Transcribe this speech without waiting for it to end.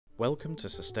Welcome to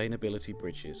Sustainability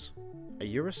Bridges, a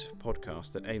Eurosif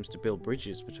podcast that aims to build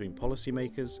bridges between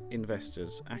policymakers,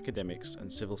 investors, academics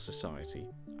and civil society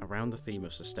around the theme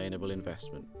of sustainable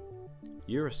investment.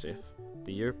 Eurosif,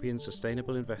 the European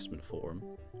Sustainable Investment Forum,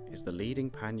 is the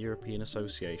leading pan-European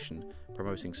association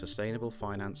promoting sustainable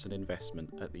finance and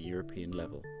investment at the European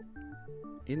level.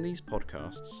 In these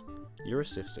podcasts,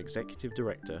 Eurosif's Executive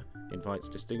Director invites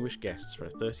distinguished guests for a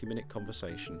 30-minute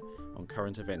conversation on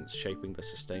current events shaping the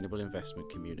sustainable investment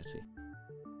community.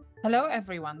 Hello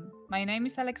everyone, my name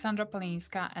is Alexandra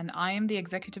Palinska and I am the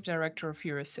Executive Director of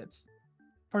Eurosif.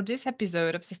 For this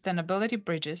episode of Sustainability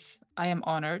Bridges, I am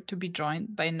honored to be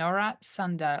joined by Nora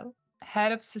Sandahl,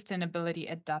 Head of Sustainability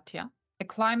at Datia, a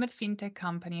climate fintech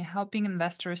company helping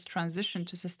investors transition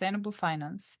to sustainable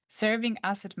finance, serving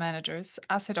asset managers,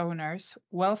 asset owners,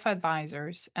 wealth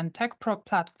advisors, and tech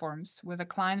platforms with a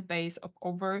client base of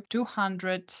over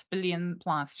 200 billion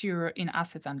plus euro in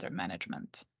assets under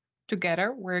management.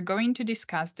 Together, we're going to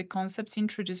discuss the concepts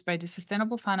introduced by the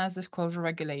Sustainable Finance Disclosure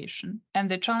Regulation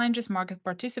and the challenges market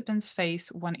participants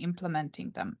face when implementing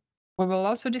them. We will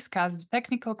also discuss the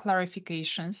technical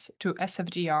clarifications to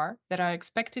SFDR that are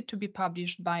expected to be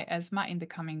published by ESMA in the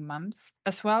coming months,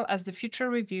 as well as the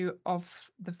future review of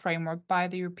the framework by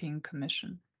the European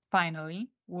Commission. Finally,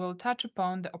 we'll touch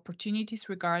upon the opportunities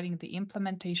regarding the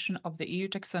implementation of the EU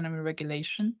taxonomy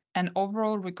regulation and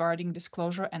overall regarding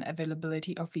disclosure and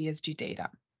availability of ESG data.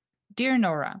 Dear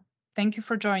Nora, thank you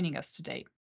for joining us today.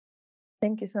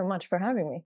 Thank you so much for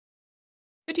having me.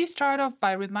 Could you start off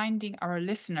by reminding our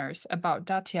listeners about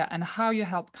Datia and how you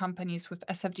help companies with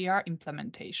SFDR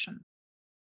implementation?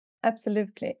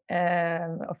 Absolutely,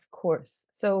 of course.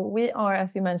 So we are,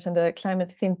 as you mentioned, a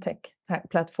climate fintech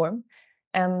platform.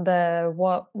 And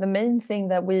what the main thing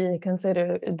that we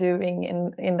consider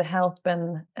doing in the help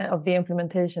and of the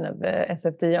implementation of the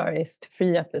SFDR is to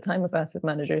free up the time of asset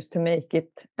managers to make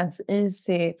it as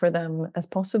easy for them as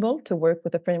possible to work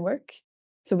with the framework.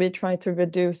 So we try to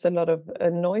reduce a lot of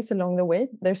noise along the way.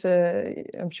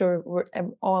 I'm sure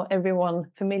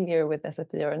everyone familiar with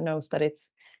SFDR knows that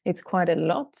it's quite a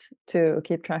lot to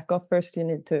keep track of. First, you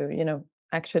need to,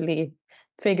 actually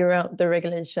figure out the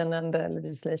regulation and the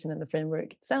legislation and the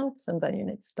framework itself. And then you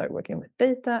need to start working with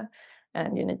data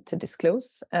and you need to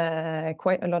disclose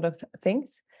quite a lot of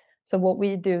things. So what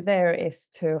we do there is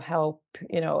to help,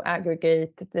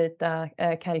 aggregate data,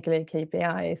 calculate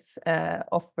KPIs,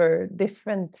 offer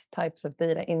different types of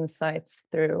data insights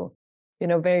through,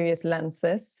 various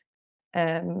lenses,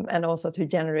 and also to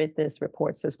generate these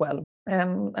reports as well.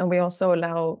 And we also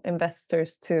allow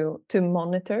investors to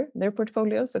monitor their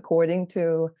portfolios according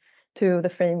to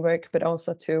the framework, but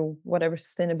also to whatever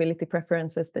sustainability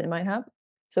preferences they might have.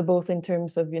 So both in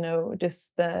terms of,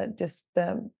 just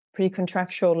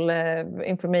pre-contractual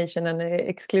information and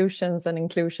exclusions and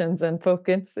inclusions and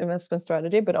focus investment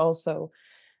strategy, but also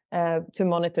to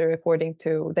monitor according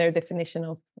to their definition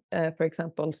of, for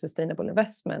example, sustainable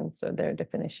investments or their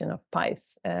definition of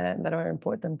PIs that are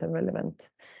important and relevant,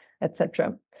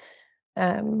 etc.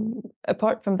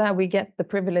 Apart from that, we get the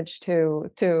privilege to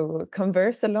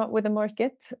converse a lot with the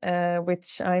market,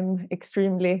 which I'm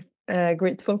extremely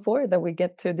grateful for, that we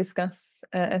get to discuss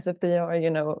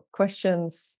SFDR,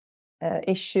 questions,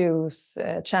 issues,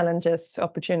 challenges,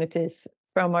 opportunities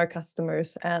from our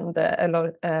customers and a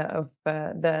lot of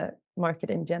the market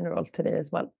in general today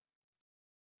as well.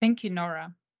 Thank you,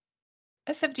 Nora.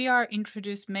 SFDR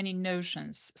introduced many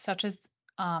notions such as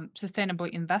sustainable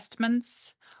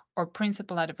investments or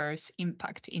principal adverse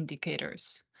impact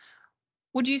indicators.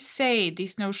 Would you say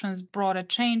these notions brought a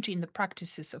change in the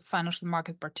practices of financial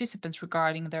market participants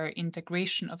regarding their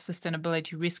integration of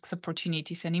sustainability risks,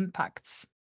 opportunities, and impacts?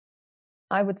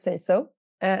 I would say so.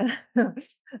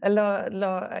 A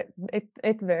lot.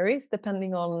 It varies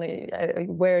depending on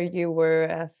where you were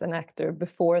as an actor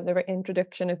before the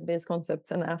introduction of these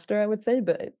concepts and after, I would say.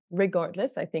 But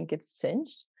regardless, I think it's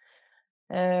changed.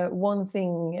 One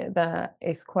thing that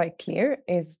is quite clear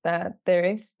is that there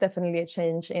is definitely a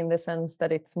change in the sense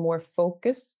that it's more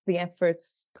focused, the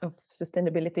efforts of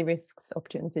sustainability risks,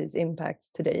 opportunities, impacts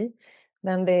today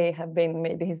than they have been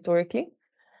maybe historically.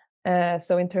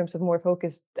 So in terms of more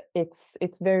focused,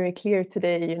 it's very clear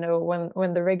today,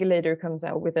 when the regulator comes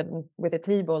out with a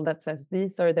table that says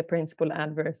these are the principal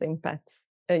adverse impacts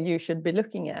you should be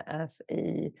looking at as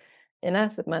an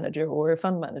asset manager or a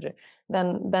fund manager,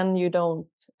 then you don't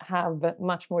have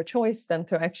much more choice than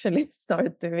to actually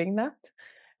start doing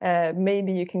that.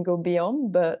 Maybe you can go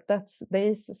beyond, but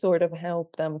they sort of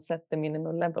help them set the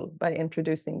minimum level by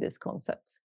introducing these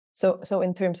concepts. So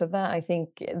in terms of that, I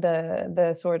think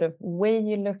the sort of way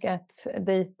you look at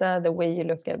data, the way you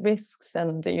look at risks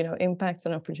and impacts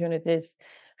and opportunities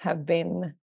have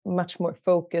been much more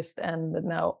focused and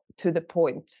now to the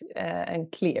point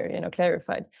and clear,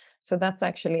 clarified. So that's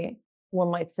actually, one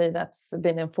might say that's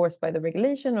been enforced by the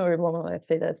regulation, or one might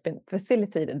say that's been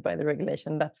facilitated by the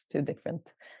regulation. That's two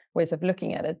different ways of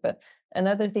looking at it. But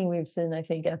another thing we've seen, I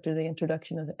think, after the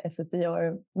introduction of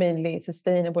SFDR, mainly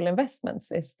sustainable investments,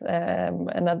 is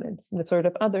the sort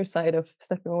of other side of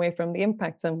stepping away from the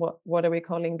impacts and what are we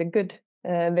calling the good,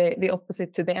 the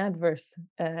opposite to the adverse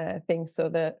things, so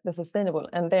the sustainable.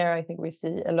 And there, I think we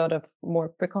see a lot of more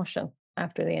precaution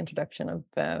after the introduction of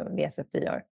the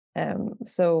SFDR.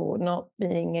 So not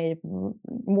being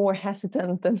more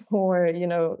hesitant and more,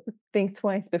 think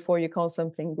twice before you call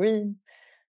something green,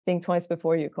 think twice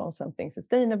before you call something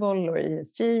sustainable or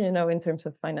ESG, in terms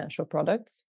of financial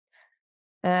products.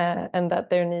 And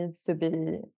that there needs to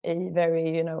be a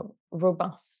very,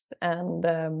 robust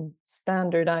and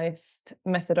standardized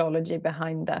methodology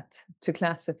behind that to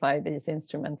classify these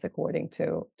instruments according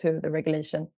to the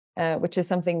regulation, which is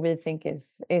something we think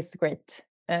is great.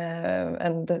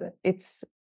 And it's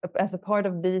as a part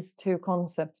of these two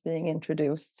concepts being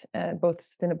introduced, both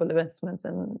sustainable investments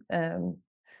and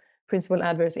principal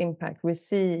adverse impact, we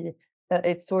see that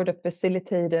it's sort of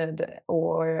facilitated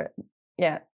or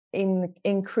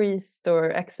increased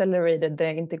or accelerated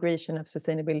the integration of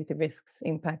sustainability risks,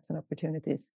 impacts and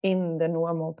opportunities in the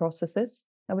normal processes,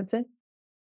 I would say.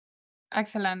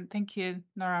 Excellent. Thank you,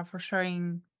 Nora, for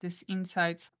sharing these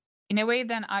insights. In a way,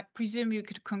 then, I presume you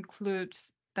could conclude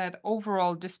that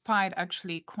overall, despite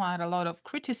actually quite a lot of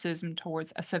criticism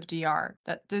towards SFDR,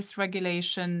 that this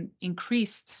regulation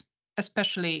increased,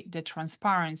 especially the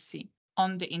transparency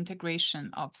on the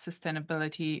integration of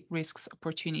sustainability risks,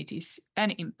 opportunities,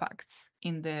 and impacts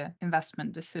in the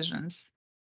investment decisions.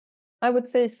 I would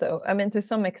say so. I mean, to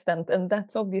some extent, and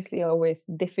that's obviously always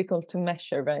difficult to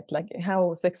measure, right? Like,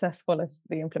 how successful has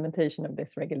the implementation of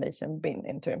this regulation been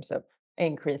in terms of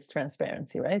increased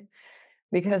transparency, right?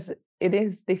 Because it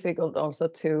is difficult also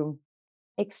to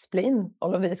explain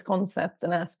all of these concepts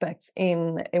and aspects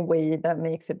in a way that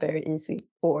makes it very easy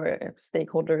for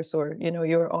stakeholders or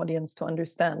your audience to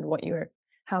understand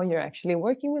how you're actually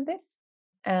working with this.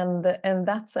 And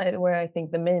that's where I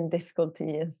think the main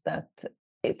difficulty is that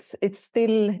the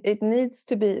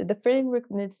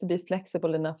framework needs to be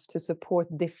flexible enough to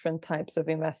support different types of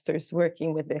investors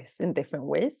working with this in different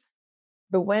ways.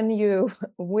 But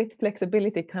with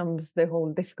flexibility comes the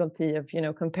whole difficulty of,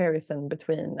 comparison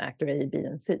between actor A, B,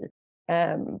 and C.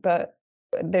 But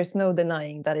there's no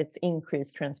denying that it's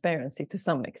increased transparency to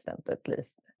some extent, at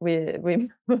least.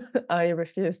 I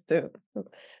refuse to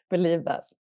believe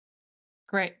that.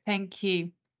 Great, thank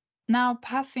you. Now,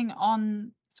 passing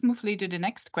on smoothly to the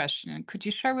next question, could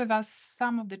you share with us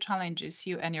some of the challenges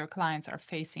you and your clients are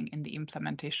facing in the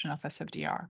implementation of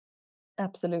SFDR?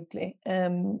 Absolutely.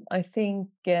 I think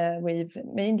we've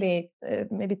mainly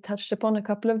maybe touched upon a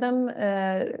couple of them,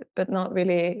 but not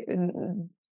really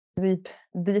deep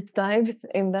dived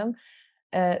in them.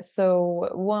 So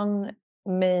one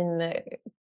main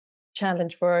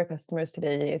challenge for our customers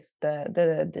today is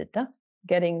the data,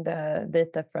 getting the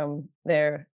data from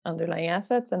their underlying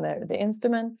assets and the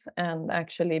instruments, and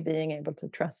actually being able to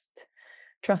trust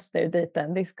their data.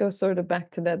 And this goes sort of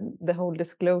back to the whole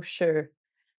disclosure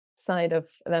side of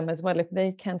them as well. If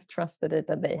they can't trust the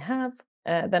data they have,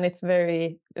 then it's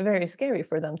very, very scary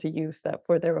for them to use that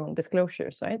for their own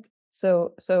disclosures, right?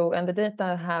 So and the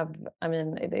data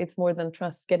it's more than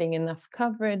trust. Getting enough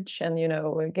coverage and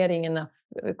getting enough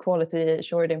quality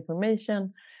assured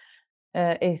information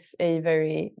is a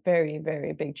very, very,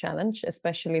 very big challenge,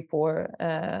 especially for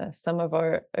some of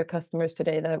our customers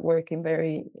today that work in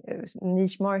very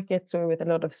niche markets or with a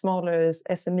lot of smaller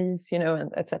SMEs,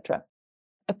 and etc.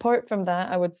 Apart from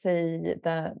that, I would say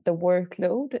that the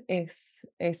workload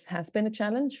has been a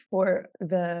challenge for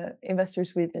the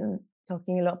investors we've been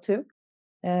talking a lot to.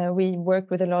 We work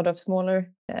with a lot of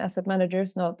smaller asset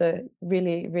managers, not the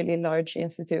really, really large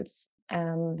institutes,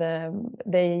 and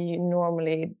they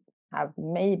normally have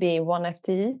maybe one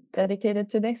FTE dedicated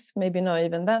to this, maybe not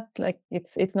even that. Like,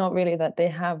 it's not really that they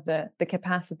have the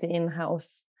capacity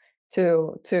in-house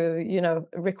to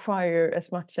require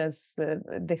as much as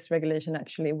this regulation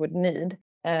actually would need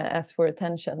as for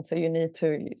attention. So you need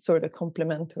to sort of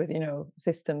complement with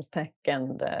systems, tech,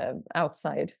 and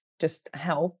outside just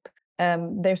help.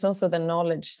 There's also the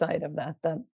knowledge side of that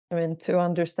to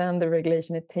understand the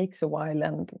regulation, it takes a while,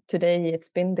 and today it's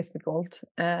been difficult,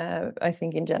 I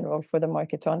think, in general, for the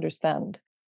market to understand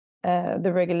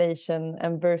the regulation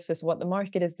and versus what the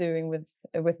market is doing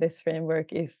with this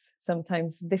framework is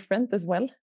sometimes different as well,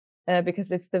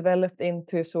 because it's developed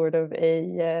into sort of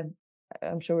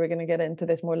I'm sure we're going to get into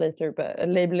this more later, but a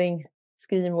labeling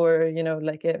scheme, or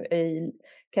like a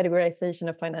categorization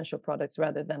of financial products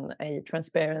rather than a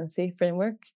transparency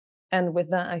framework. And with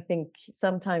that, I think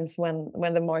sometimes when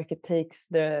the market takes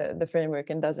the framework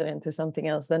and does it into something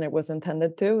else than it was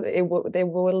intended to, there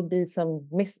will be some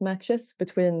mismatches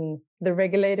between the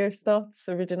regulator's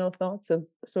original thoughts, and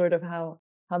sort of how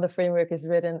the framework is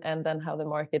written, and then how the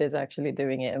market is actually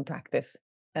doing it in practice.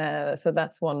 So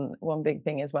that's one big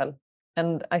thing as well.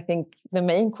 And I think the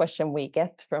main question we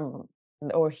get from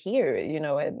or hear,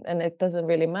 and it doesn't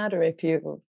really matter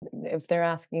if they're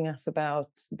asking us about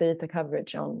data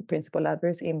coverage on principal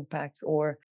adverse impacts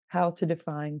or how to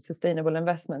define sustainable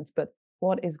investments, but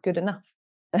what is good enough?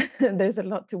 There's a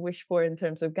lot to wish for in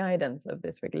terms of guidance of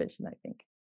this regulation, I think.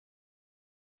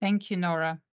 Thank you,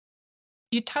 Nora.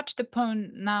 You touched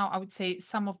upon now, I would say,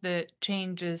 some of the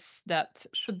changes that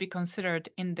should be considered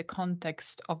in the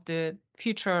context of the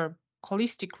future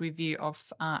holistic review of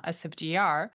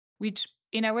SFDR, which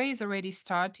in a way is already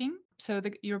starting. So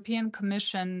the European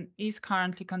Commission is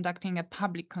currently conducting a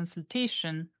public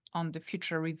consultation on the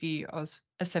future review of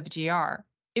SFDR,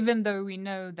 even though we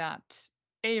know that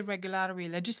a regulatory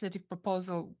legislative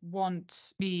proposal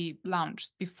won't be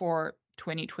launched before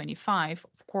 2025.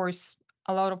 Of course,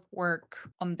 a lot of work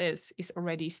on this is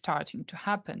already starting to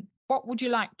happen. What would you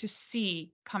like to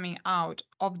see coming out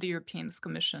of the European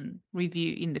Commission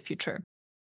review in the future?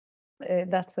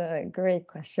 That's a great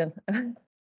question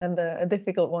and a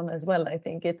difficult one as well, I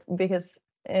think. It's because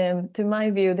to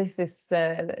my view, this is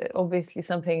obviously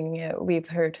something we've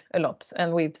heard a lot,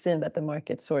 and we've seen that the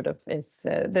market sort of is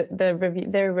their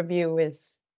review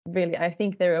is really, I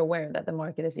think they're aware that the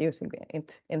market is using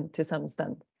it to some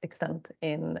extent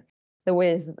in the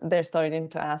ways they're starting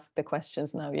to ask the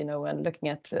questions now, and looking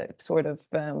at sort of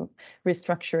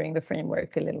restructuring the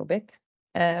framework a little bit.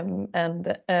 And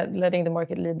letting the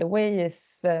market lead the way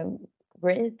is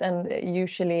great. And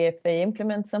usually if they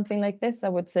implement something like this, I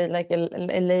would say like a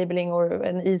labeling or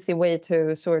an easy way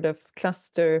to sort of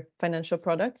cluster financial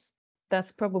products,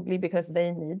 that's probably because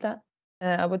they need that.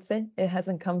 I would say it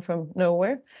hasn't come from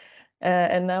nowhere.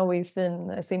 And now we've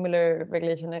seen a similar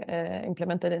regulation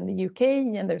implemented in the UK,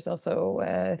 and there's also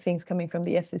things coming from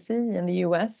the SEC in the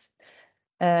US.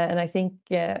 And I think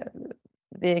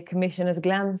the Commission has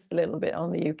glanced a little bit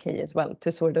on the UK as well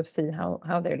to sort of see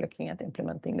how they're looking at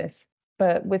implementing this.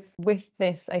 But with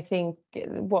this, I think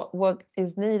what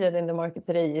is needed in the market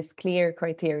today is clear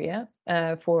criteria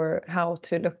for how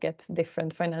to look at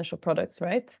different financial products,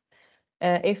 right?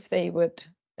 If they would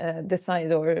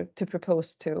decide or to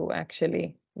propose to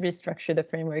actually restructure the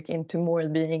framework into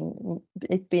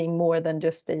being more than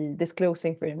just a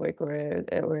disclosing framework or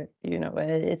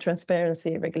a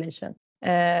transparency regulation.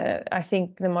 I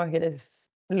think the market is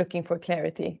looking for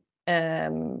clarity.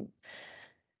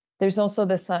 There's also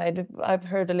the side, I've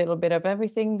heard a little bit of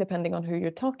everything depending on who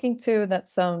you're talking to, that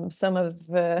some of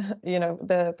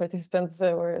the participants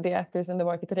or the actors in the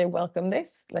market today welcome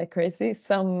this like crazy.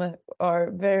 Some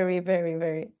are very, very,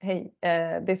 very, hey,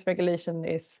 this regulation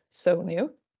is so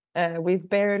new. We've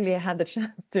barely had the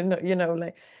chance to know,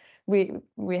 like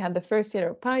we had the first year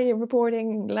of PI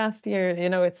reporting last year.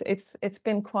 It's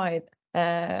been quite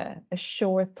a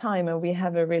short time, and we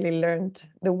haven't really learned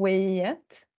the way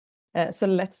yet. So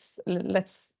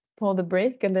let's pull the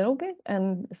brake a little bit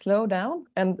and slow down,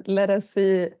 and let us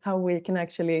see how we can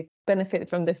actually benefit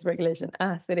from this regulation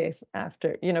as it is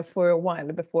after, for a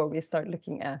while before we start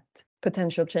looking at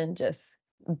potential changes.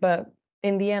 But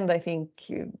in the end, I think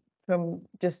from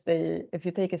just if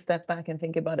you take a step back and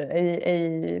think about it,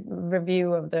 a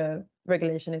review of the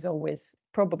regulation is always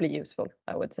probably useful,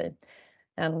 I would say.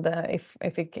 And if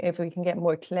we can get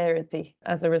more clarity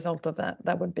as a result of that,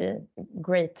 that would be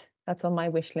great. That's on my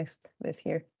wish list this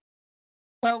year.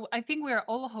 Well, I think we are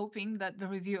all hoping that the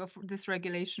review of this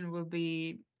regulation will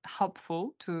be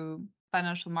helpful to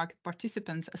financial market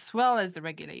participants as well as the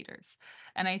regulators.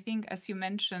 And I think, as you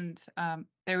mentioned,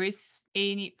 there is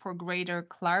a need for greater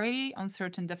clarity on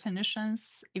certain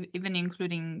definitions, even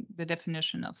including the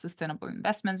definition of sustainable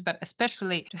investments, but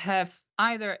especially to have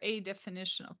either a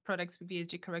definition of products with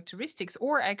ESG characteristics,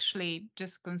 or actually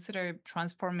just consider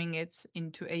transforming it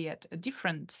into a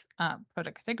different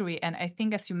product category. And I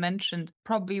think, as you mentioned,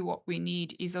 probably what we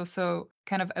need is also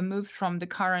kind of a move from the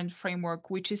current framework,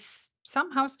 which is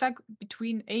somehow stuck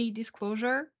between a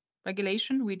disclosure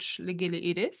regulation, which legally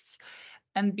it is,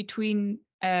 and between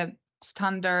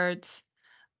standard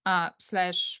 /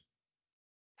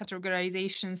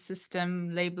 categorization system,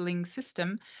 labeling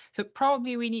system. So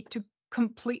probably we need to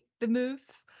complete the move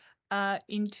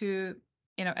into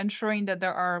ensuring that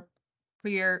there are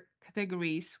clear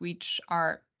categories which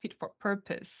are fit for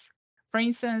purpose. For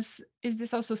instance, is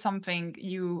this also something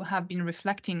you have been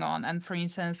reflecting on? And for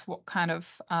instance, what kind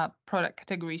of product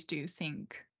categories do you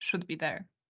think should be there?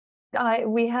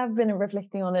 We have been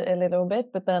reflecting on it a little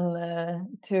bit, but then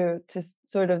to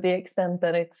sort of the extent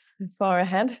that it's far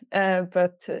ahead.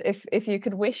 But if you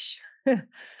could wish,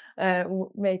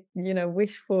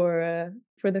 wish for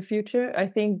the future, I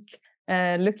think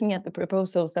looking at the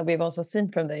proposals that we've also seen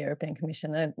from the European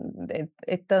Commission,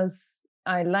 it does.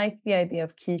 I like the idea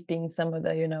of keeping some of the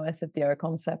SFDR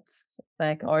concepts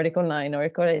like Article 9,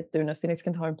 Article 8, do no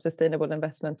significant harm, sustainable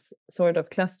investments, sort of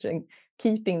clustering.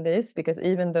 Keeping this, because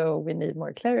even though we need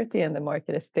more clarity and the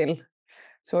market is still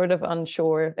sort of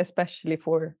unsure, especially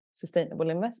for sustainable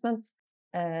investments,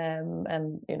 and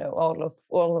all of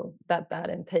that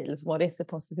entails, what is a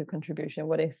positive contribution,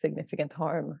 what is significant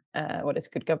harm, what is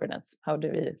good governance, how do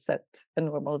we set a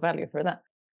normal value for that?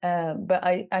 But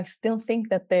I still think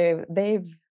that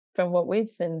they've from what we've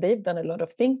seen, they've done a lot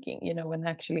of thinking, and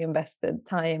actually invested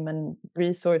time and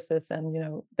resources,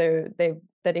 and they've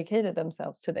dedicated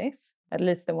themselves to this. At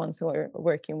least the ones who are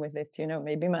working with it,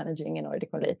 maybe managing an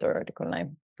Article 8 or Article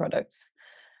 9 products.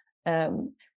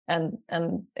 And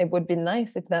it would be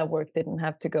nice if that work didn't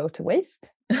have to go to waste,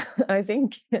 I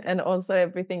think. And also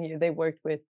everything they worked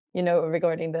with,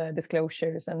 regarding the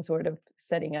disclosures and sort of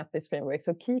setting up this framework.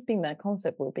 So keeping that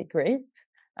concept will be great,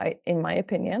 in my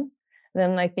opinion.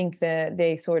 Then I think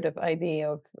the sort of idea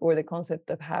of, or the concept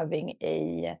of having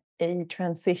a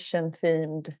transition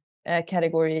themed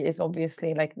category is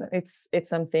obviously like it's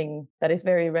something that is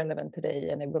very relevant today,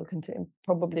 and it will continue,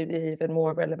 probably be even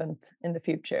more relevant in the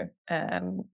future.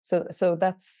 So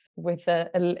that's with a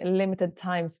limited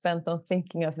time spent on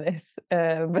thinking of this,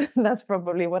 but that's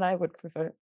probably what I would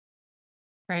prefer.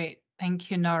 Great, thank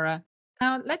you, Nora.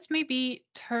 Now let's maybe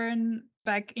turn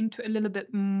back into a little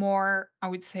bit more, I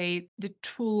would say, the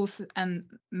tools and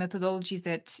methodologies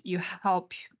that you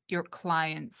help your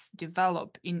clients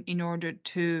develop in order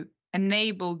to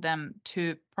enable them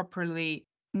to properly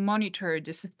monitor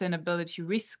the sustainability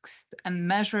risks and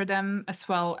measure them, as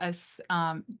well as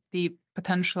the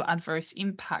potential adverse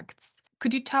impacts.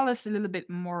 Could you tell us a little bit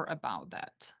more about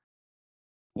that?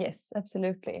 Yes,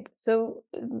 absolutely. So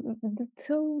the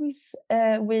tools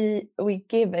we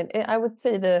give it, I would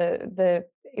say the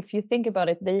if you think about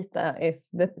it, data is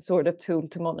the sort of tool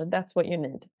to monitor. That's what you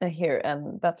need here,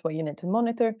 and that's what you need to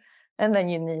monitor. And then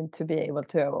you need to be able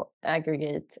to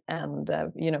aggregate and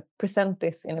present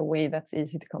this in a way that's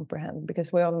easy to comprehend,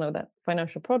 because we all know that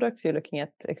financial products, you're looking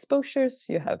at exposures,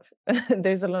 you have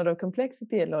there's a lot of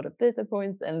complexity, a lot of data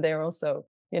points, and they're also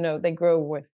they grow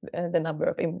with the number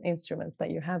of instruments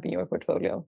that you have in your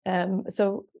portfolio.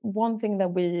 So one thing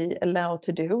that we allow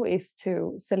to do is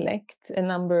to select a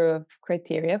number of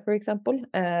criteria, for example.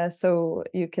 So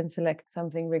you can select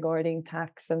something regarding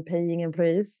tax and paying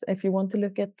employees if you want to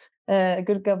look at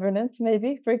good governance,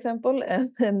 maybe, for example,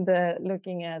 and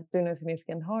looking at do no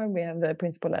significant harm. We have the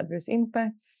principal adverse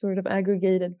impacts sort of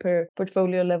aggregated per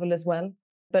portfolio level as well,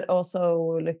 but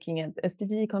also looking at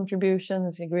SDG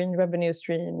contributions, green revenue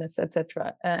streams,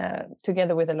 etc.,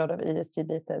 together with a lot of ESG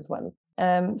data as well.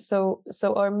 So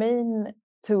our main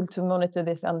tool to monitor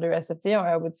this under SFDR,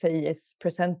 I would say, is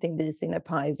presenting these in a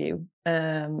pie view,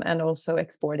 and also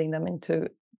exporting them into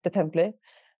the template,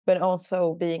 but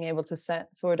also being able to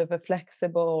set sort of a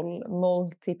flexible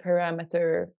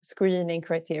multi-parameter screening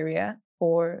criteria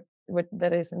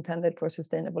that is intended for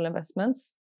sustainable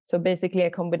investments. So basically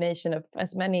a combination of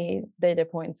as many data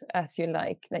points as you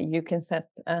like that you can set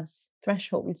as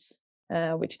thresholds,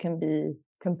 which can be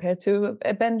compared to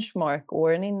a benchmark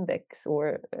or an index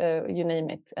or you name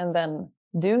it, and then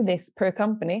do this per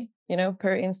company,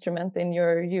 per instrument in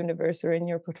your universe or in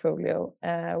your portfolio,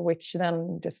 which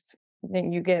then just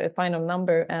you get a final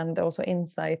number and also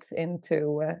insights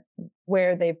into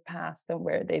where they've passed and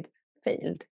where they've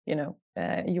failed,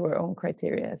 your own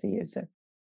criteria as a user.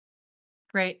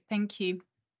 Great, thank you.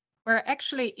 We're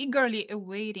actually eagerly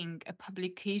awaiting a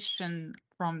publication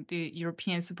from the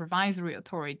European supervisory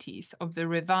authorities of the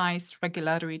revised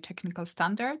regulatory technical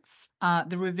standards,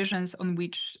 the revisions on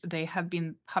which they have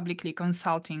been publicly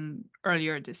consulting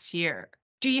earlier this year.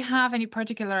 Do you have any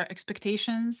particular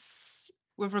expectations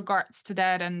with regards to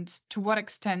that, and to what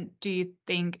extent do you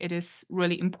think it is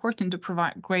really important to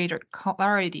provide greater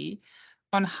clarity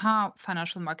on how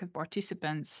financial market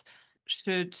participants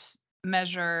should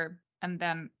measure and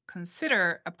then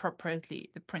consider appropriately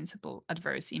the principal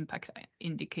adverse impact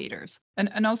indicators?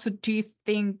 And also, do you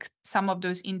think some of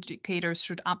those indicators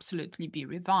should absolutely be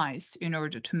revised in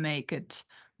order to make it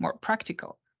more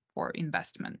practical for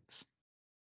investments?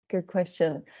 Good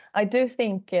question. I do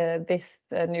think this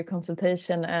new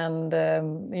consultation and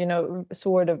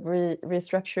sort of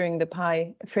restructuring the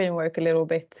PI framework a little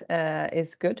bit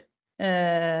is good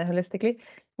holistically.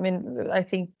 I mean, I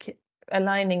think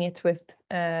aligning it with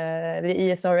the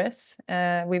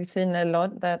ESRS, we've seen a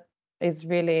lot that is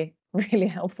really really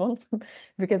helpful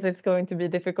because it's going to be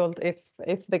difficult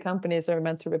if the companies are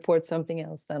meant to report something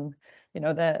else than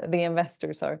the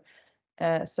investors are.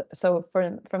 So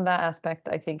from that aspect,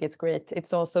 I think it's great.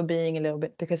 It's also being a little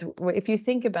bit, because if you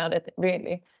think about it,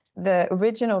 really, the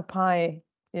original PI,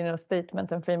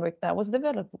 statement and framework that was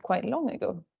developed quite long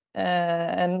ago,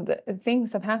 and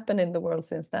things have happened in the world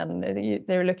since then.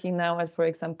 They're looking now at, for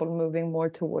example, moving more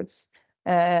towards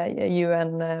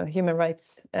UN human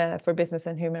rights for business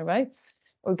and human rights,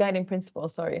 or guiding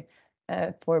principles, sorry,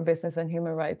 for business and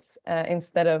human rights,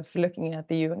 instead of looking at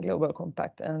the UN Global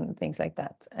Compact and things like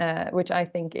that, which I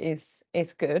think is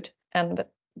good. And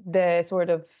the sort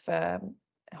of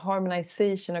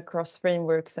harmonization across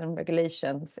frameworks and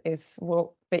regulations is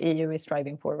what the EU is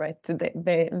striving for, right?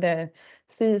 The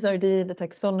CSRD, the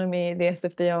taxonomy, the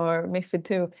SFDR, MiFID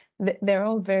II, they're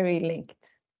all very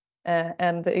linked.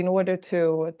 And in order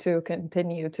to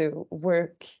continue to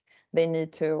work, they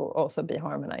need to also be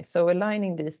harmonized. So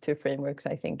aligning these two frameworks,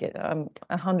 I think I'm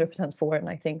 100% for, and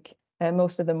I think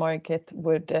most of the market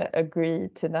would agree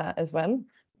to that as well.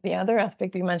 The other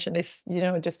aspect you mentioned is,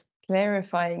 just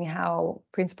clarifying how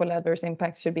principal adverse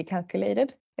impacts should be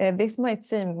calculated. This might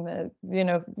seem,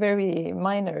 very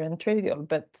minor and trivial,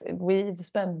 but we've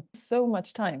spent so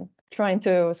much time trying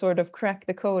to sort of crack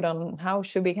the code on how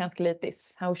should we calculate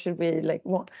this? How should we,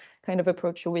 what kind of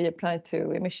approach should we apply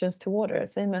to emissions to water?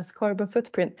 Same as carbon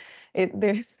footprint. And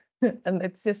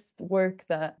it's just work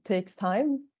that takes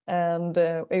time. And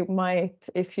it might,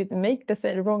 if you make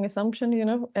the wrong assumption,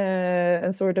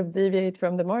 and sort of deviate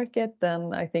from the market,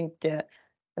 then I think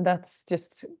that's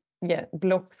just,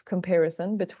 blocks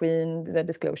comparison between the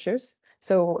disclosures.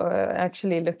 So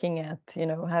actually looking at,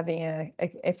 having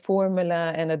a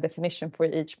formula and a definition for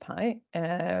each PI,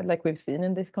 like we've seen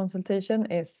in this consultation,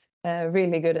 is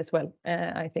really good as well,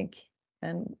 I think,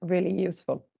 and really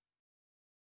useful.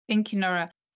 Thank you,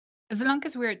 Nora. As long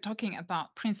as we're talking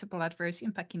about principal adverse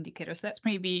impact indicators, let's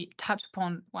maybe touch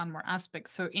upon one more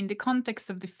aspect. So in the context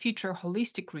of the future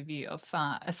holistic review of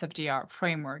SFDR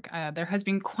framework, there has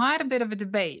been quite a bit of a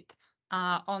debate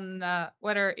on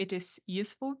whether it is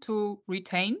useful to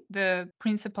retain the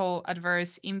principal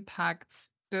adverse impacts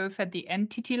both at the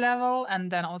entity level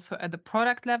and then also at the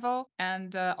product level.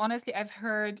 And honestly, I've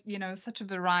heard, such a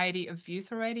variety of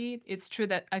views already. It's true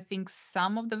that I think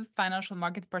some of the financial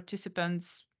market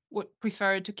participants would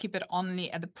prefer to keep it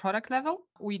only at the product level,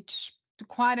 which to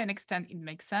quite an extent it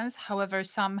makes sense. However,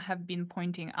 some have been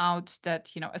pointing out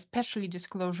that, especially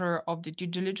disclosure of the due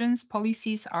diligence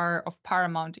policies are of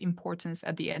paramount importance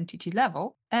at the entity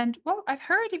level. And well, I've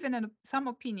heard even in some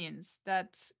opinions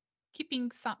that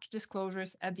keeping such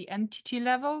disclosures at the entity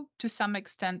level to some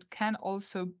extent can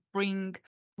also bring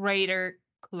greater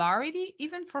clarity,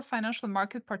 even for financial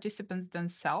market participants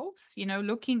themselves,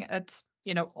 looking at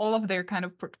all of their kind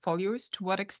of portfolios, to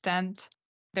what extent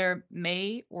there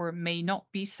may or may not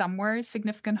be somewhere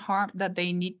significant harm that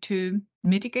they need to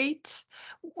mitigate.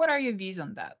 What are your views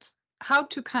on that? How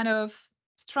to kind of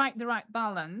strike the right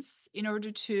balance in order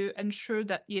to ensure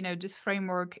that, this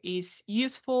framework is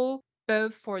useful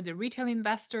both for the retail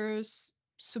investors,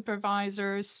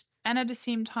 supervisors, and at the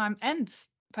same time, and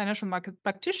financial market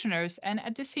practitioners, and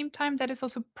at the same time that is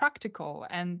also practical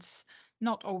and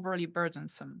not overly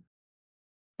burdensome.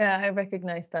 Yeah, I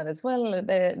recognize that as well.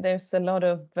 There's a lot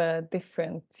of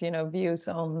different, views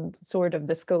on sort of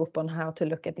the scope on how to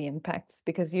look at the impacts,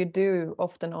 because you do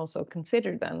often also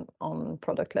consider them on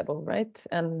product level, right?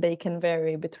 And they can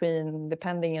vary between,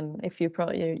 depending on if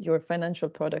your financial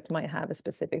product might have a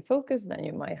specific focus, then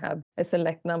you might have a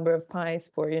select number of PIs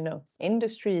for,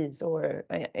 industries, or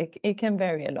it can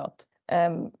vary a lot.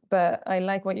 But I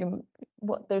like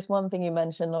there's one thing you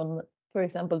mentioned on, for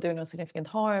example, do no significant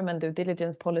harm and due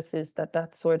diligence policies,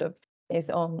 that sort of is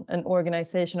on an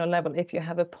organizational level. If you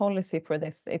have a policy for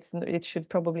this, it should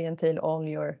probably entail all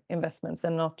your investments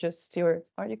and not just your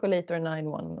Article 8 or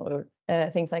 9.1 or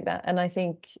things like that. And I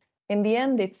think in the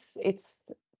end, it's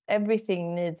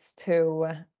everything needs to,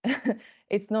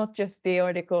 it's not just the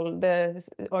article,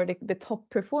 the top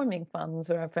performing funds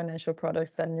or financial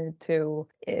products that need to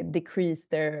decrease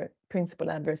their principal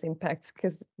adverse impacts,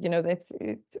 because, it's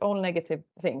all negative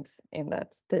things in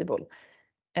that table.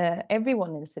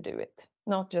 Everyone needs to do it,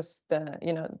 not just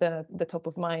the top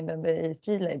of mind and the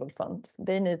ESG labeled funds.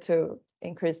 They need to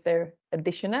increase their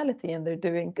additionality, and they're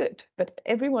doing good. But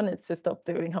everyone needs to stop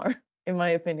doing harm, in my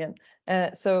opinion.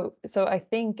 So I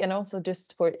think, and also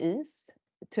just for ease,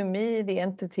 to me, the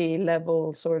entity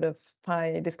level sort of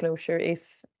PI disclosure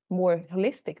is more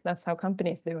holistic. That's how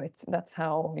companies do it. That's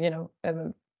how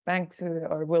banks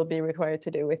will be required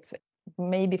to do it.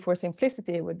 Maybe for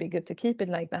simplicity, it would be good to keep it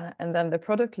like that. And then the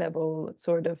product level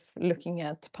sort of looking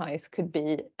at PIs could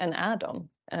be an add-on,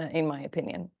 in my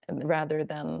opinion, rather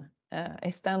than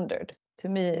a standard. To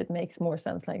me, it makes more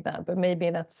sense like that. But maybe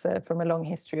that's from a long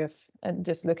history of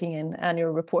just looking in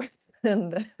annual reports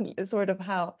and sort of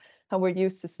how we're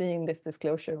used to seeing this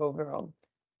disclosure overall.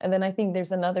 And then I think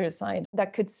there's another side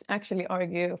that could actually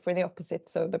argue for the opposite,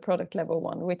 so the product level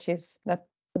one, which is that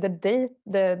the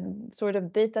sort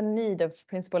of data need of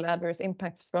principal adverse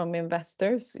impacts from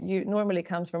investors normally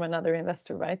comes from another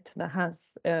investor, right? That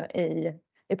has a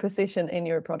position in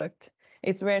your product.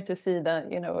 It's rare to see that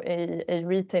a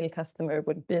retail customer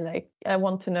would be like, I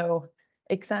want to know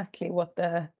exactly what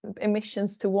the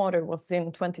emissions to water was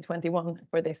in 2021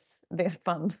 for this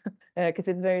fund, because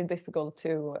it's very difficult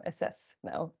to assess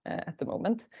now at the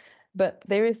moment. But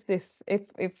there is this,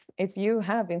 if you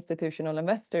have institutional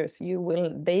investors,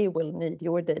 they will need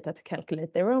your data to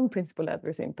calculate their own principal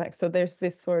adverse impact. So there's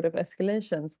this sort of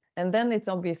escalations. And then it's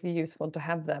obviously useful to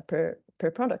have that per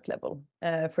product level.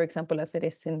 For example, as it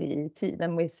is in the EET,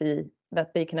 then we see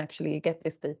that they can actually get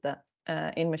this data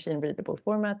in machine readable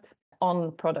format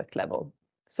on product level.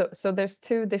 So there's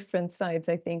two different sides,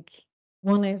 I think.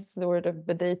 One is sort of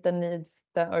the data needs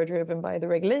that are driven by the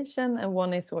regulation, and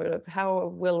one is sort of how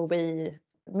will we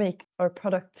make our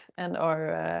product and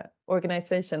our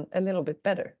organization a little bit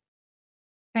better.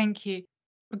 Thank you.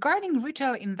 Regarding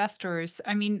retail investors,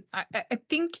 I mean, I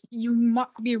think you might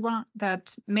be right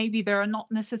that maybe they're not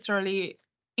necessarily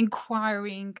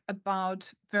inquiring about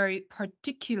very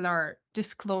particular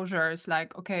disclosures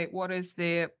like, okay, what is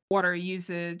the water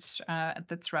usage, et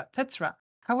cetera, et cetera.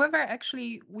 However,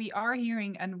 actually, we are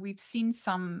hearing, and we've seen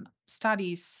some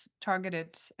studies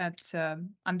targeted at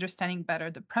understanding better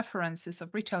the preferences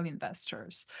of retail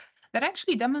investors that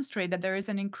actually demonstrate that there is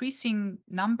an increasing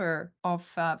number of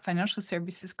financial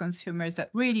services consumers that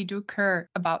really do care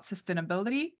about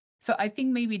sustainability. So I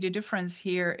think maybe the difference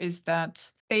here is that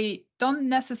they don't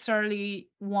necessarily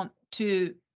want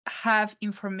to have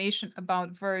information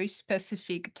about very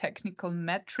specific technical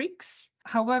metrics.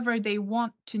 However, they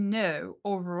want to know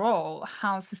overall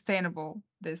how sustainable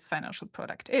this financial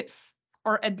product is,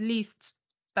 or at least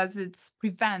does it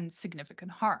prevent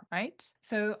significant harm, right?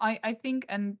 So I think,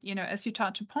 and as you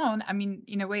touch upon, I mean,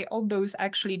 in a way, all those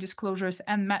actually disclosures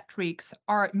and metrics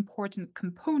are important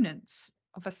components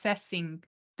of assessing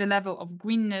the level of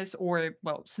greenness or,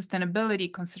 well,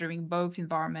 sustainability, considering both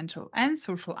environmental and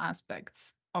social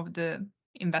aspects of the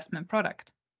investment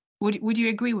product. Would you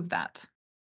agree with that?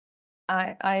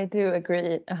 I do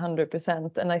agree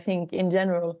 100%. And I think in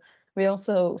general, we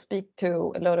also speak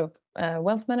to a lot of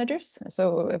wealth managers,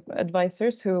 so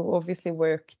advisors who obviously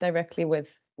work directly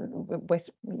with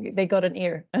they got an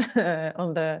ear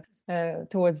on the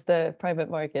towards the private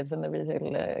markets and the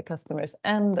retail customers.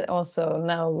 And also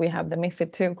now we have the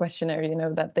MiFID II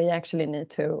questionnaire, that they actually need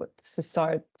to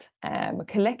start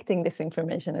collecting this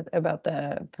information about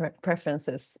the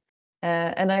preferences.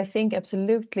 And I think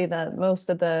absolutely that most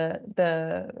of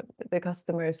the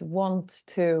customers want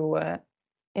to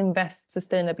invest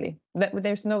sustainably.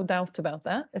 There's no doubt about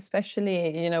that,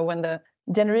 especially when the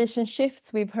generation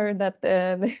shifts. We've heard that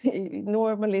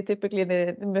typically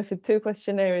the MiFID II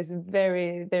questionnaire is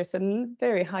there's a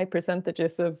very high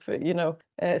percentages of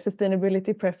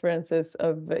sustainability preferences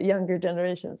of younger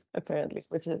generations, apparently,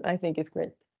 which I think is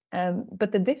great.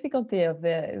 But the difficulty of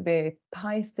the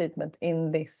PI statement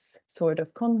in this sort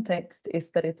of context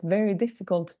is that it's very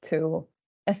difficult to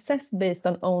assess based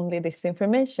on only this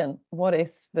information. What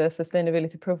is the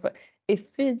sustainability profile? It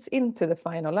feeds into the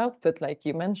final output, like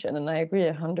you mentioned, and I agree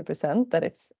 100% that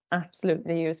it's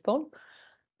absolutely useful.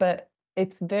 But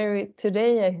it's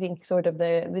today, I think, sort of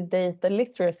the data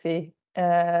literacy,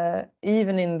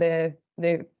 even in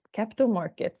the capital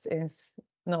markets, is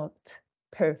not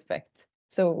perfect.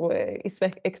 So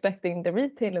expecting the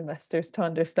retail investors to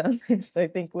understand this, I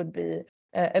think, would be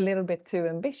a little bit too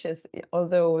ambitious,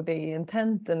 although the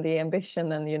intent and the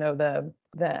ambition and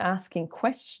the asking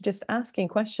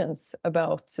questions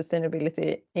about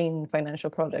sustainability in financial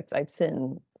products I've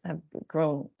seen have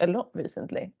grown a lot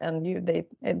recently, and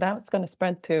that's going to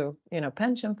spread to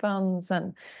pension funds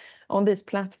and on these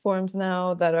platforms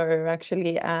now that are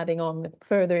actually adding on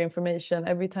further information.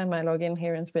 Every time I log in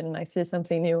here in Sweden, I see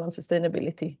something new on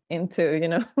sustainability into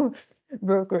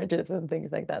brokerages and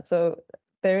things like that. So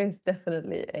there is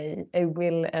definitely a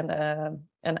will and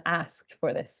an ask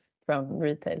for this from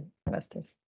retail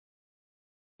investors.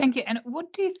 Thank you. And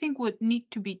what do you think would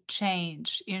need to be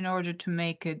changed in order to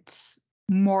make it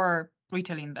more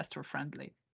retail investor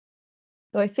friendly?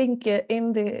 So I think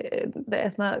in the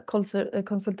ESMA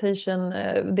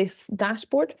consultation, this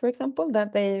dashboard, for example,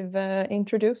 that they've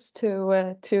introduced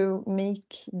to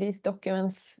make these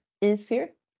documents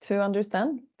easier to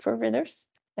understand for readers,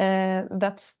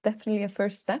 that's definitely a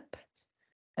first step,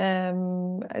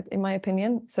 in my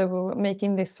opinion. So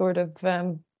making this sort of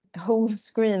home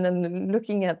screen and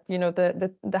looking at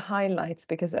the highlights,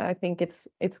 because I think it's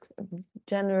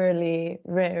generally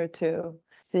rare to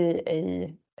see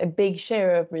a big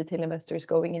share of retail investors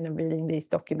going in and reading these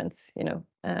documents,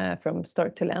 from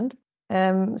start to end.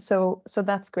 So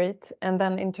that's great. And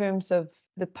then in terms of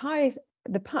the pies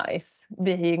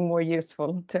being more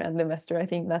useful to end investor, I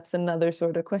think that's another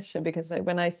sort of question, because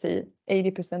when I see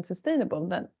 80% sustainable,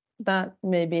 that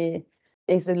maybe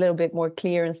is a little bit more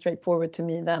clear and straightforward to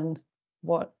me than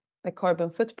what a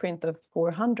carbon footprint of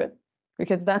 400.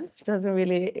 Because that doesn't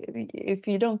really, if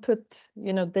you don't put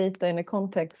data in a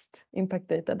context, impact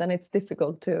data, then it's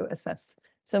difficult to assess.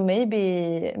 So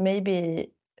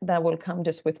maybe that will come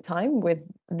just with time, with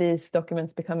these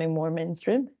documents becoming more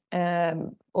mainstream,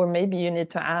 or maybe you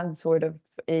need to add sort of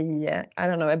a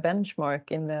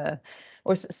benchmark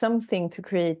or something to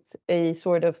create a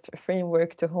sort of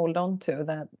framework to hold on to,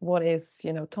 that what is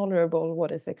tolerable,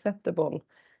 what is acceptable,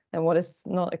 and what is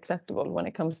not acceptable when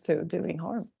it comes to doing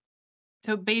harm.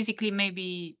 So basically,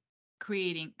 maybe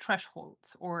creating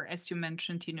thresholds, or as you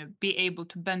mentioned, be able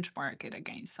to benchmark it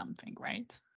against something,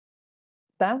 right?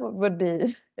 That would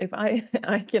be, if I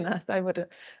can ask,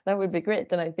 that would be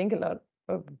great. And I think a lot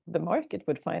of the market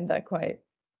would find that quite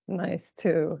nice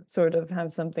to sort of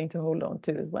have something to hold on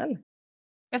to as well.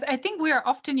 Yes, I think we are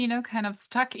often, kind of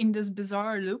stuck in this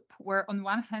bizarre loop where, on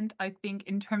one hand, I think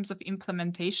in terms of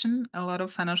implementation, a lot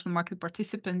of financial market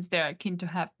participants, they're keen to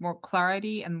have more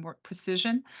clarity and more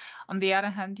precision. On the other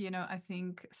hand, I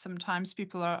think sometimes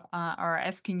people are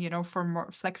asking, for more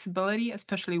flexibility,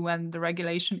 especially when the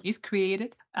regulation is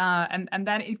created, and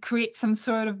then it creates some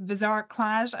sort of bizarre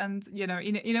clash. And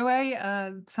in a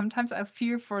way, sometimes I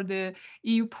fear for the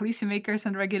EU policymakers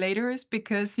and regulators,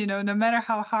 because no matter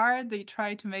how hard they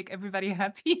try to make everybody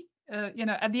happy,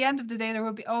 at the end of the day, there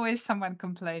will be always someone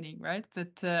complaining, right?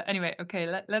 But anyway,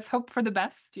 okay, let's hope for the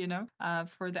best,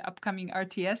 for the upcoming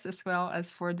RTS as well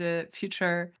as for the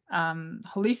future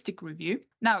holistic review.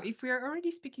 Now, if we are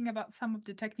already speaking about some of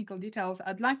the technical details,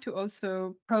 I'd like to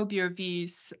also probe your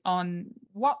views on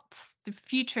what the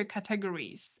future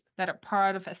categories that are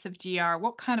part of SFDR,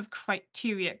 what kind of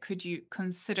criteria could you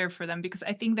consider for them? Because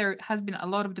I think there has been a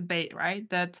lot of debate, right?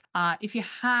 That if you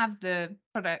have the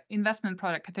investment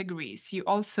product categories, you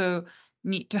also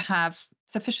need to have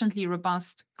sufficiently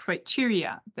robust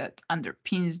criteria that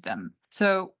underpins them.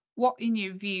 So what, in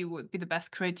your view, would be the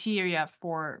best criteria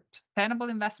for sustainable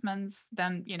investments,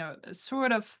 then, a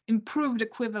sort of improved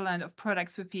equivalent of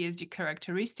products with ESG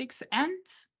characteristics, and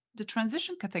the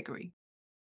transition category?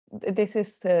 This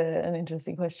is an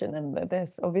interesting question, and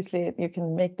there's obviously, you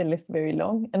can make the list very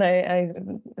long. And I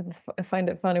find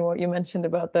it funny what you mentioned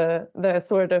about the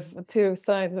sort of two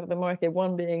sides of the market,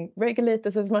 one being regulate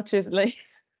us as much as like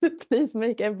please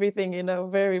make everything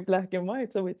very black and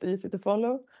white so it's easy to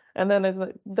follow, and then it's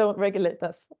like, don't regulate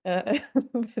us. But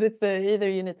it's either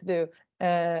you need to do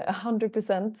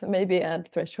 100%, maybe add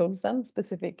thresholds, then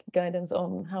specific guidance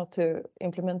on how to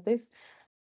implement this.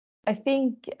 I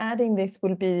think adding this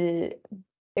will be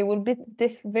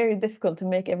very difficult to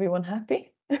make everyone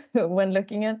happy when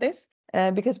looking at this,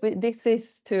 because this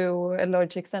is to a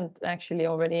large extent actually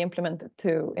already implemented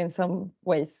in some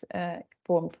ways,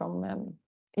 formed from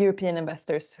European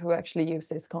investors who actually use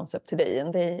this concept today,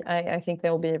 and I think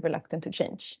they'll be reluctant to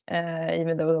change,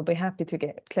 even though they'll be happy to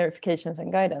get clarifications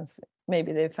and guidance.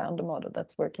 Maybe they've found a model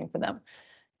that's working for them.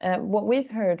 What we've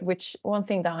heard, which one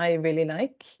thing that I really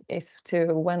like, is to,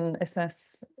 when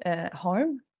assess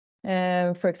harm,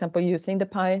 for example, using the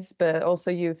pies, but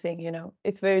also using,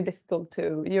 it's very difficult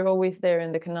you're always there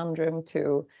in the conundrum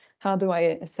to, how do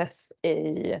I assess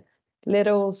a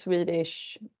little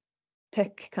Swedish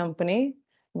tech company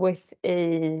with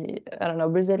a, I don't know,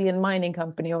 Brazilian mining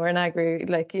company or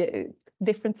an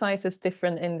different sizes,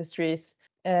 different industries.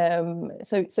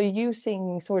 So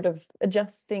using sort of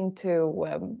adjusting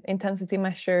to intensity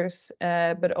measures,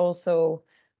 but also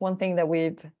one thing that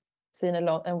we've seen a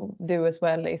lot and do as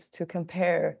well is to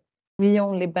compare. We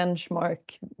only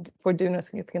benchmark for do no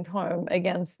significant harm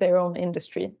against their own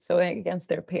industry, so against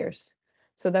their peers,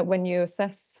 so that when you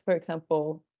assess, for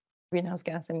example, greenhouse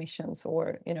gas emissions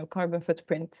or carbon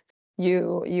footprint,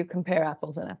 you compare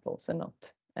apples and apples and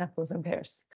not apples and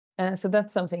pears. So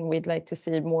that's something we'd like to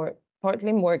see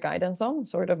partly more guidance on,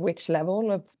 sort of which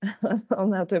level of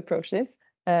on how to approach this,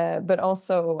 but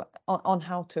also on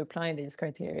how to apply these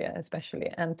criteria,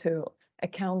 especially, and to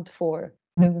account for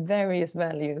the various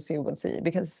values you will see.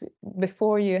 Because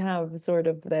before you have sort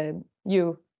of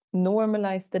you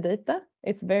normalize the data,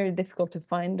 it's very difficult to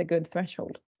find the good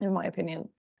threshold, in my opinion.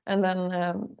 And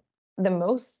then the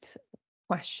most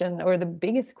question, or the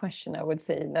biggest question I would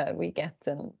say that we get,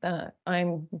 and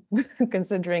I'm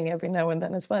considering every now and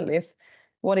then as well, is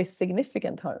what is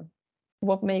significant harm?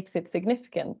 What makes it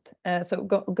significant? So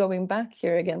going back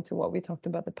here again to what we talked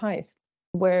about the pies,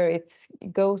 where it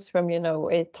goes from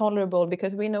a tolerable,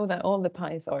 because we know that all the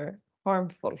pies are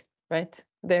harmful, right?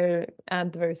 They're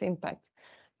adverse impact.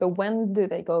 But when do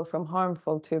they go from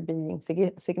harmful to being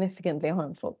significantly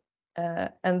harmful?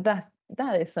 And that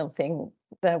is something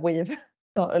that we've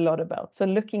thought a lot about. So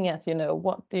looking at,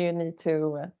 what do you need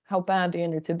to, how bad do you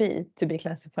need to be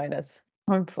classified as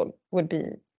harmful would be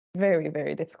very,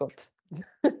 very difficult.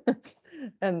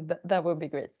 And that would be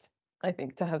great, I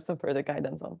think, to have some further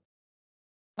guidance on.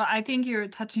 Well, I think you're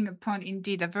touching upon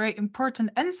indeed a very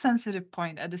important and sensitive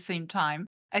point at the same time.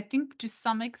 I think to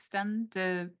some extent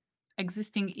the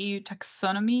existing EU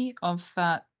taxonomy of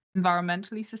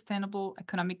environmentally sustainable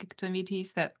economic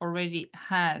activities that already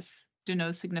has do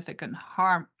no significant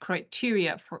harm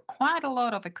criteria for quite a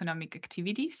lot of economic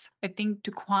activities, I think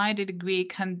to quite a degree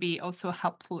can be also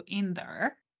helpful in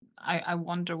there. I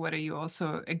wonder whether you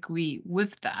also agree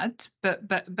with that.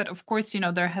 But of course,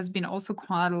 there has been also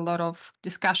quite a lot of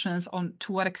discussions on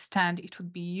to what extent it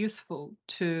would be useful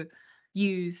to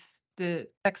use the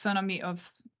taxonomy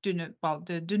of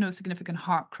the do no significant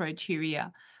harm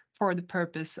criteria for the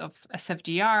purpose of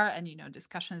SFDR, and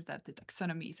discussions that the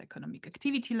taxonomy is economic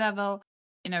activity level.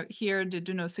 Here the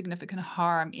do no significant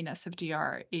harm in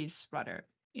SFDR is rather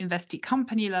investee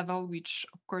company level, which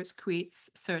of course creates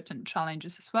certain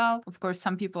challenges as well. Of course,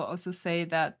 some people also say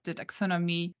that the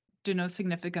taxonomy do no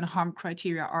significant harm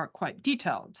criteria are quite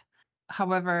detailed.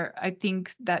 However, I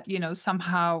think that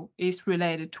somehow is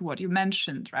related to what you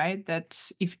mentioned, right? That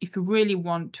if you really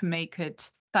want to make it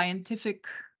scientific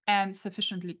and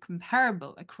sufficiently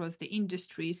comparable across the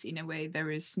industries, in a way,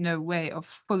 there is no way of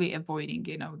fully avoiding,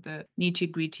 the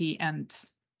nitty-gritty and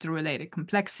the related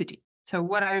complexity. So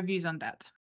what are your views on that?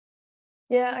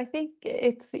 Yeah, I think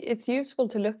it's useful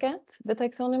to look at the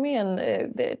taxonomy, and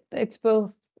it's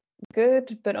both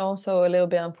good but also a little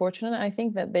bit unfortunate. I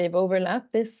think that they've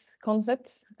overlapped these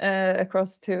concepts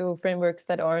across two frameworks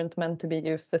that aren't meant to be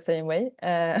used the same way,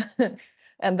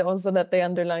 and also that the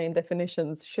underlying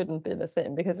definitions shouldn't be the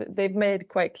same, because they've made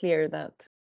quite clear that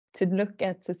to look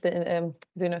at do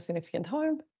no significant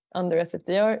harm under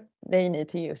SFDR, they need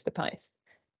to use the pies.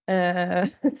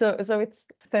 So it's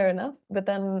fair enough, but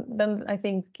then I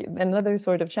think another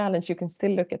sort of challenge, you can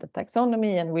still look at the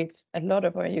taxonomy, and a lot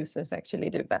of our users actually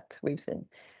do that. We've seen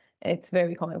it's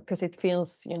very common because it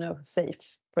feels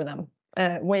safe for them,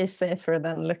 way safer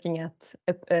than looking at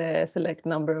a select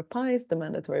number of pies, the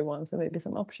mandatory ones, and maybe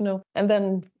some optional, and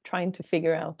then trying to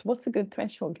figure out what's a good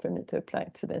threshold for me to apply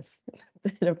to this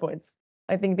data points.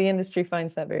 I think the industry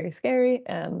finds that very scary,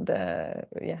 and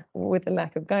with the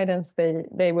lack of guidance,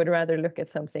 they would rather look at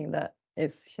something that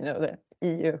is, the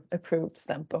EU approved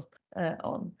stamp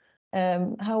on.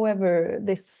 However,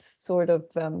 this sort of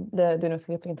the do no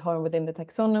significant harm within the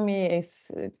taxonomy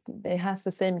it has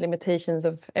the same limitations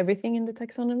of everything in the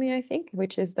taxonomy, I think,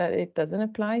 which is that it doesn't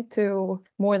apply to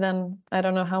more than, I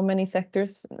don't know how many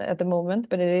sectors at the moment,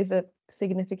 but it is a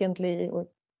significantly or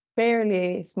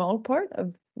fairly small part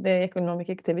of the economic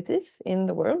activities in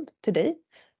the world today.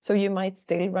 So you might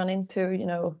still run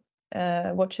into,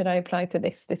 what should I apply to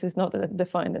this? This is not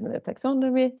defined in the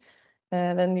taxonomy.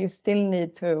 Then you still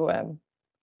need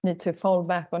to fall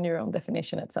back on your own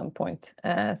definition at some point,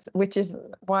 which is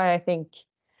why I think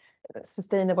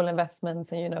sustainable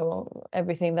investments and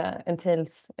everything that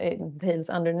entails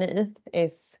underneath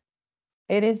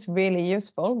it is really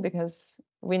useful, because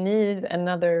we need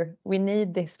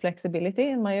this flexibility,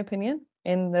 in my opinion,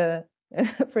 in the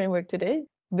framework today.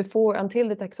 until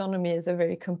the taxonomy is a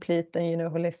very complete and,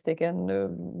 holistic and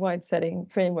wide-setting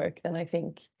framework, then I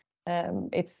think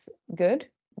it's good,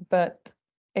 but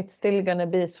it's still going to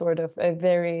be sort of a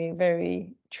very,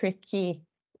 very tricky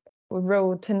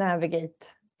road to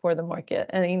navigate for the market.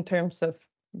 And in terms of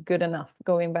good enough,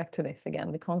 going back to this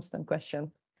again, the constant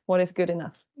question, what is good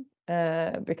enough?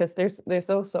 Because there's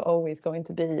also always going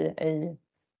to be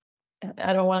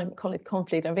I don't want to call it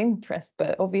conflict of interest,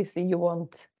 but obviously you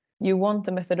want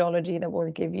a methodology that will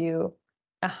give you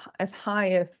as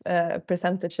high a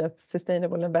percentage of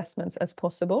sustainable investments as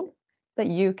possible that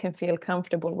you can feel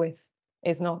comfortable with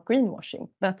is not greenwashing.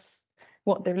 That's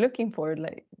what they're looking for.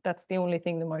 Like, that's the only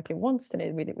thing the market wants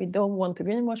today. We don't want to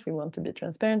greenwash, we want to be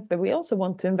transparent, but we also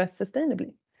want to invest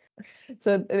sustainably.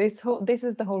 So this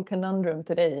is the whole conundrum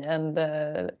today. And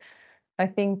I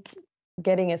think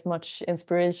getting as much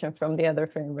inspiration from the other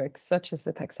frameworks, such as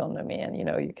the taxonomy, and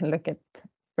you can look at,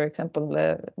 for example,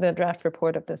 the draft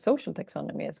report of the social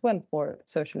taxonomy as well for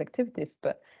social activities.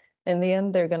 But in the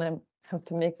end, they're going to have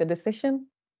to make the decision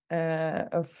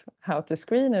of how to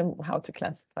screen and how to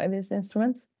classify these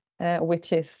instruments,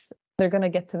 which is, they're going to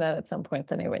get to that at some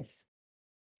point anyways.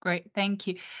 Great, thank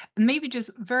you. And maybe just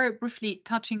very briefly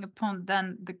touching upon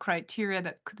then the criteria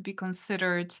that could be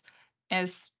considered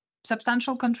as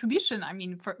substantial contribution. I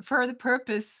mean, for the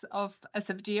purpose of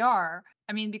SFDR.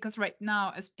 I mean, because right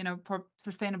now, as for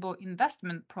sustainable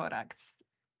investment products,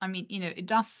 I mean, it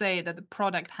does say that the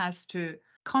product has to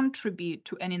contribute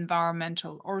to an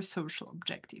environmental or social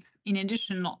objective, in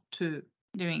addition not to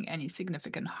doing any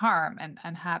significant harm,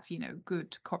 and have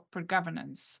good corporate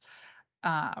governance.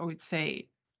 I would say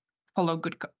follow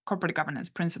good corporate governance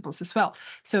principles as well.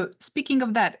 So speaking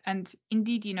of that, and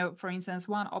indeed, for instance,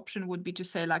 one option would be to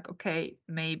say, like, okay,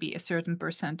 maybe a certain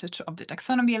percentage of the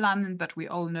taxonomy alignment, but we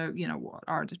all know, what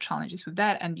are the challenges with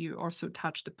that. And you also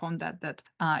touched upon that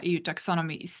EU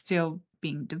taxonomy is still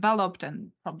being developed and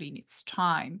probably needs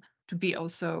time to be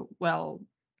also well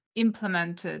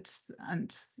implemented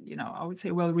and, I would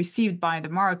say well received by the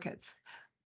markets.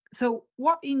 So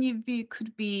what in your view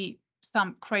could be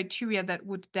some criteria that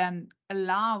would then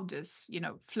allow this,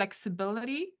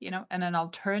 flexibility, and an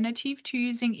alternative to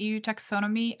using EU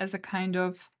taxonomy as a kind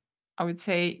of, I would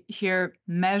say here,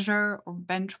 measure or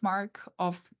benchmark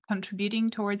of contributing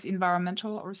towards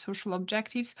environmental or social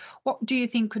objectives? What do you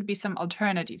think could be some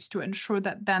alternatives to ensure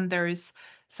that then there is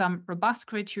some robust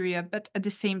criteria, but at the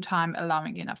same time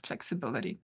allowing enough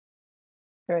flexibility?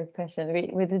 Great question.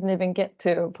 We didn't even get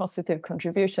to positive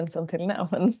contributions until now,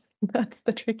 and that's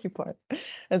the tricky part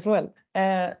as well.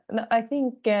 No, I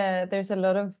think there's a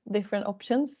lot of different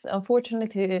options.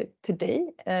 Unfortunately,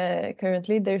 today,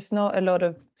 currently, there's not a lot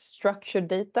of structured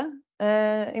data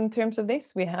in terms of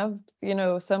this. We have,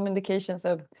 some indications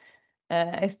of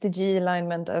SDG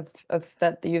alignment of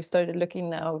that you've started looking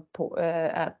now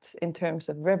at in terms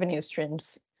of revenue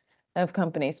streams of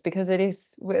companies, because it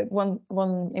is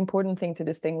one important thing to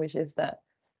distinguish is that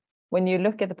when you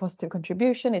look at the positive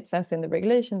contribution, it says in the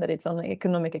regulation that it's on the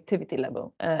economic activity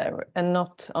level and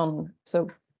not on, so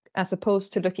as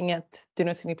opposed to looking at do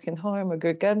no significant harm or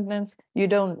good governance, you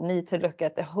don't need to look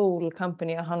at the whole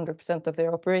company, 100% of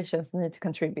their operations need to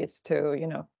contribute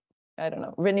to, I don't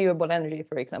know, renewable energy,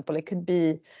 for example. It could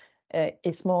be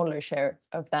a smaller share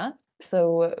of that.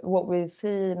 So what we've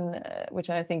seen, which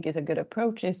I think is a good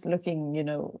approach, is looking,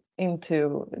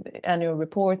 into the annual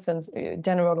reports and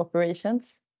general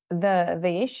operations.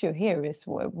 The issue here is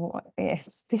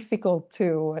it's difficult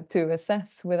to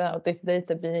assess without this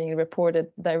data being reported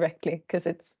directly,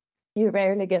 because you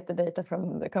rarely get the data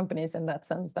from the companies in that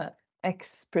sense that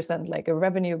X%, like a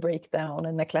revenue breakdown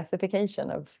and a classification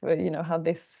of, how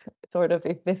this sort of,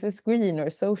 if this is green or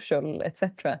social,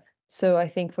 etc. So I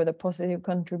think for the positive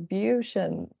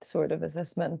contribution sort of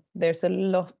assessment, there's a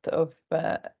lot of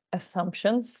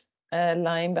assumptions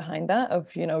lying behind that of,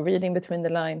 reading between the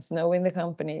lines, knowing the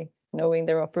company, knowing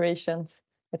their operations,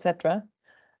 etc.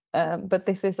 But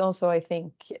this is also, I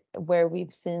think, where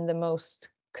we've seen the most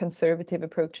conservative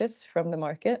approaches from the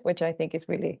market, which I think is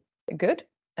really good.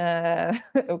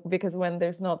 Because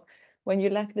when you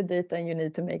lack the data and you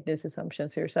need to make these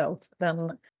assumptions yourself,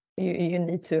 then you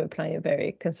need to apply a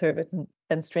very conservative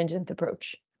and stringent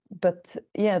approach. But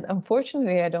yeah,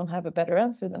 unfortunately, I don't have a better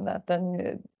answer than that.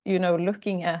 Then,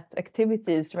 looking at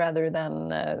activities rather than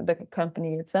the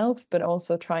company itself, but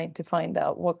also trying to find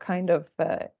out what kind of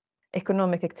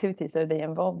economic activities are they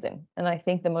involved in. And I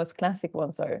think the most classic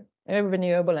ones are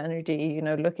renewable energy,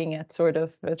 looking at sort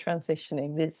of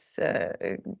transitioning this,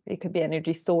 it could be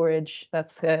energy storage.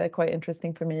 That's quite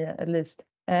interesting for me, at least.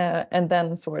 And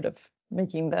then sort of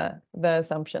making the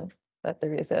assumption that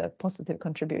there is a positive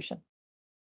contribution.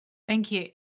 Thank you.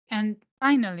 And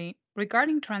finally,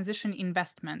 regarding transition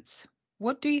investments,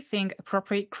 what do you think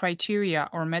appropriate criteria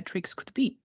or metrics could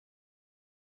be?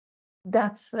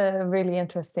 That's a really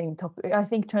interesting topic. I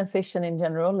think transition in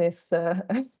general is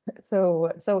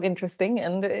so interesting,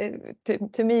 and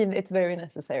to me, it's very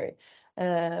necessary.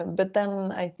 But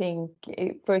then I think,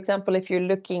 for example, if you're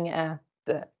looking at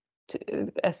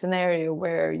a scenario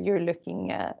where you're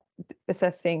looking at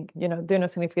assessing, do no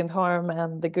significant harm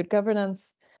and the good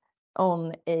governance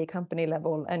on a company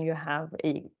level, and you have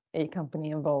a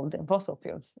company involved in fossil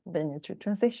fuels, they need to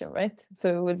transition, right?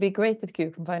 So it would be great if you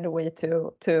can find a way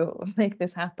to make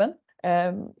this happen.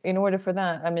 In order for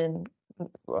that, I mean,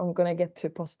 I'm going to get to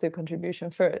positive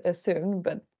contribution soon,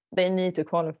 but they need to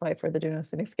qualify for the do no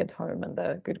significant harm and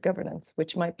the good governance,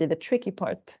 which might be the tricky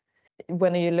part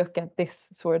when you look at this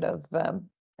sort of,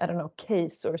 I don't know,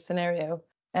 case or scenario.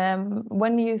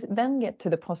 When you then get to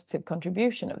the positive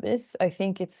contribution of this, I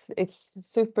think it's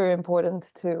super important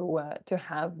to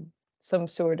have some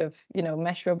sort of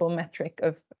measurable metric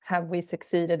of have we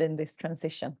succeeded in this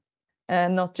transition,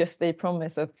 and not just the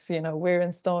promise of we're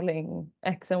installing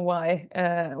X and Y,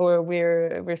 or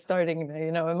we're starting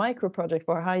a micro project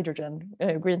for hydrogen,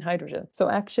 green hydrogen. So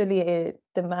actually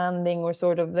demanding or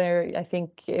sort of there, I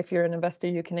think if you're an investor,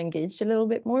 you can engage a little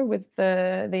bit more with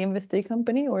the investee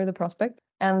company or the prospect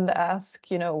and ask,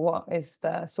 what is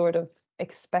the sort of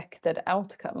expected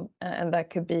outcome, and that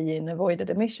could be in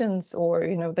avoided emissions, or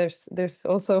there's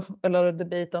also a lot of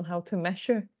debate on how to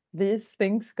measure these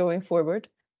things going forward.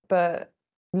 But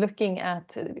looking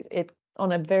at it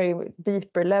on a very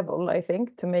deeper level, I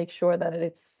think, to make sure that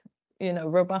it's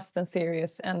robust and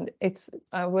serious, and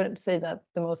I would say that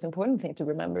the most important thing to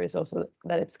remember is also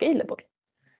that it's scalable,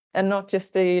 and not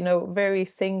just a very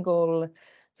single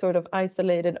sort of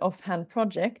isolated offhand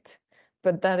project,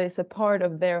 but that is a part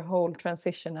of their whole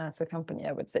transition as a company,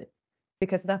 I would say,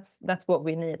 because that's what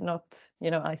we need, not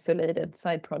isolated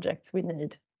side projects. We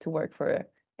need to work for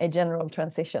a general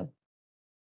transition.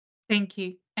 Thank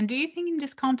you. And do you think in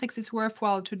this context it's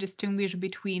worthwhile to distinguish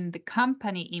between the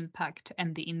company impact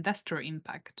and the investor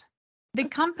impact? The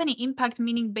company impact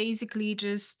meaning basically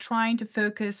just trying to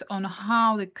focus on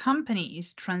how the company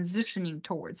is transitioning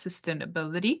towards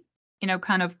sustainability,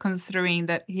 kind of considering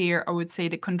that here I would say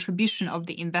the contribution of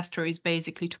the investor is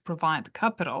basically to provide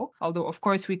capital. Although, of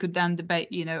course, we could then debate,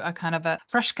 a kind of a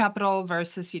fresh capital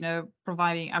versus,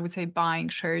 providing, I would say, buying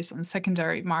shares on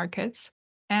secondary markets.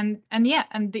 And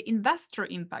the investor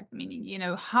impact meaning,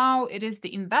 how it is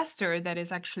the investor that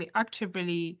is actually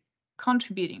actively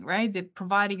contributing, right?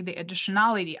 Providing the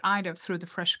additionality either through the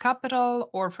fresh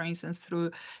capital or, for instance, through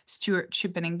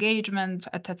stewardship and engagement,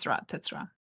 etc., etc.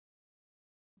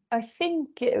 I think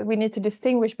we need to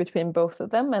distinguish between both of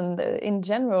them, and in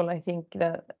general, I think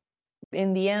that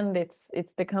in the end, it's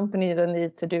the company that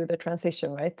needs to do the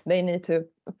transition, right? They need to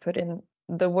put in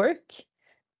the work.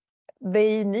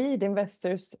 They need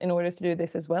investors in order to do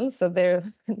this as well. So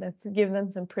let's give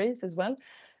them some praise as well.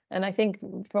 And I think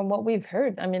from what we've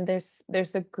heard, I mean, there's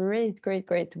a great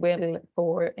will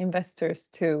for investors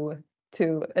to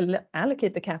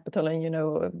allocate the capital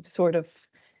and sort of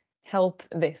help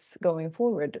this going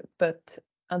forward. But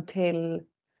until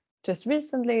just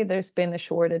recently, there's been a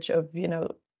shortage of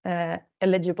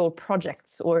eligible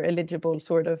projects or eligible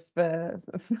sort of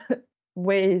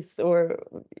ways or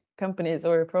companies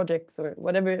or projects or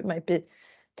whatever it might be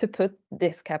to put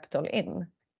this capital in.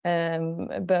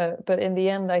 But in the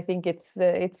end, I think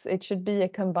it should be a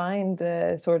combined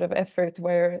sort of effort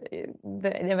where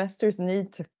the investors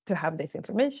need to have this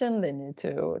information. They need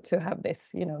to have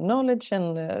this knowledge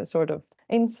and sort of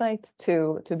insight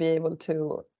to be able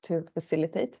to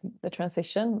facilitate the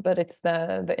transition. But it's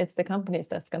the companies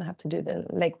that's going to have to do the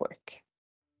legwork.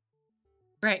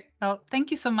 Great. Well, thank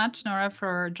you so much, Nora,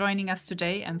 for joining us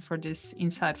today and for this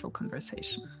insightful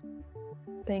conversation.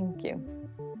 Thank you.